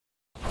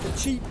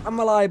cheap and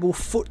reliable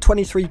FUT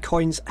 23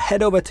 coins,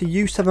 head over to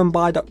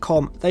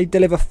u7buy.com. They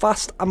deliver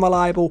fast and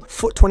reliable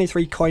FUT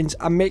 23 coins,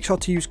 and make sure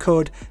to use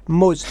code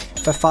MUZZ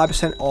for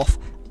 5% off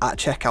at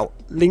checkout.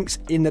 Links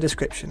in the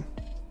description.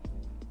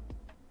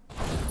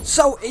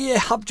 So EA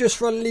have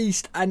just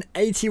released an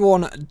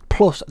 81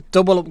 plus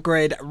double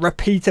upgrade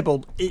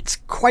repeatable. It's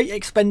quite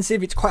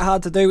expensive, it's quite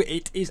hard to do.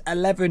 It is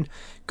 11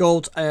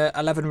 gold,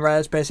 11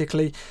 rares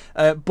basically,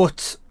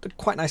 but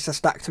quite nice to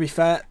stack, to be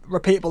fair.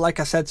 Repeatable, like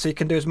I said, so you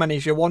can do as many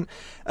as you want.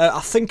 I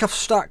think I've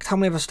stacked, how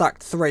many have I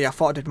stacked? 3. I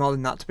thought I did more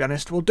than that, to be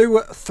honest. We'll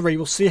do 3,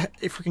 we'll see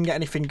if we can get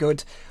anything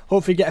good.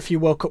 Hopefully get a few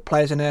World Cup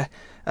players in here.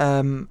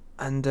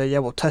 Yeah,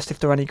 we'll test if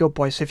they're any good,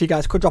 boys. So if you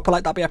guys could drop a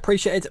like, that'd be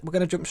appreciated. We're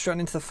going to jump straight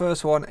into the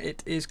first one.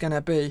 It is going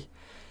to be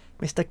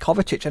Mr.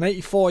 Kovacic. An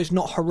 84 is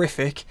not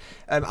horrific.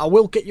 I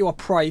will get you a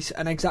price,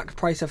 an exact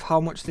price of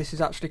how much this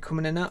is actually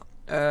coming in at.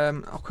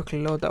 I'll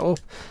quickly load that up.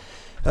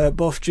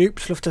 Both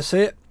dupes, love to see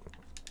it.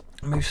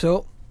 Move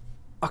so.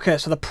 Okay,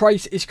 so the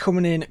price is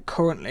coming in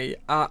currently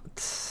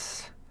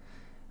at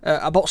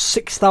about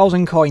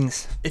 6,000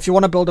 coins. If you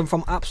want to build them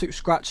from absolute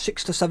scratch,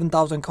 6,000 to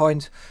 7,000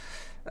 coins.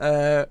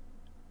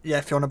 Yeah,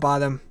 if you want to buy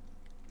them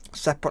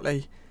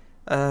separately.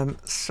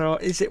 So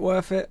is it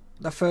worth it?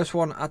 The first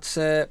one, I'd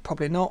say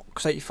probably not,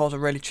 because 84s are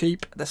really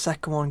cheap. The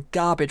second one,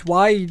 garbage.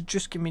 Why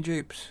just give me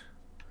dupes?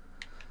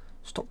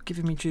 Stop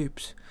giving me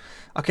dupes.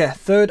 Okay,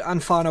 third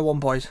and final one,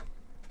 boys.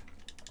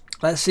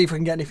 Let's see if we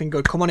can get anything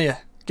good. Come on here.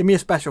 Give me a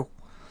special.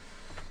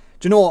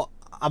 Do you know what?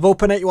 I've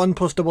opened 81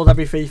 plus doubles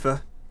every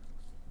FIFA,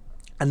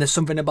 and there's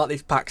something about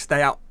these packs.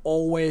 They are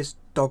always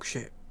dog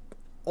shit.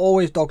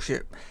 Always dog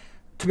shit.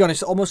 To be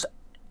honest, almost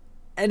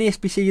any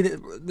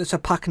SBC that's a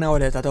pack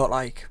nowadays I don't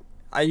like.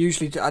 I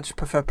just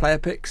prefer player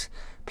picks.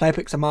 Player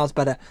picks are miles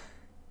better.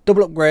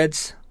 Double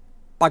upgrades,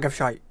 bag of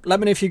shite. Let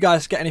me know if you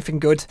guys get anything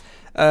good.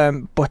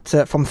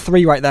 But from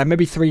 3 right there,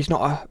 maybe 3's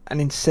not an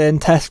insane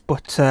test,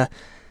 but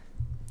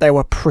they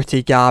were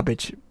pretty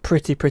garbage.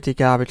 Pretty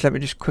garbage. Let me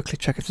just quickly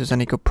check if there's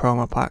any good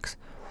promo packs.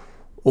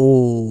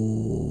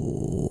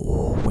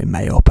 Oh, we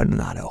may open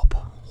that up.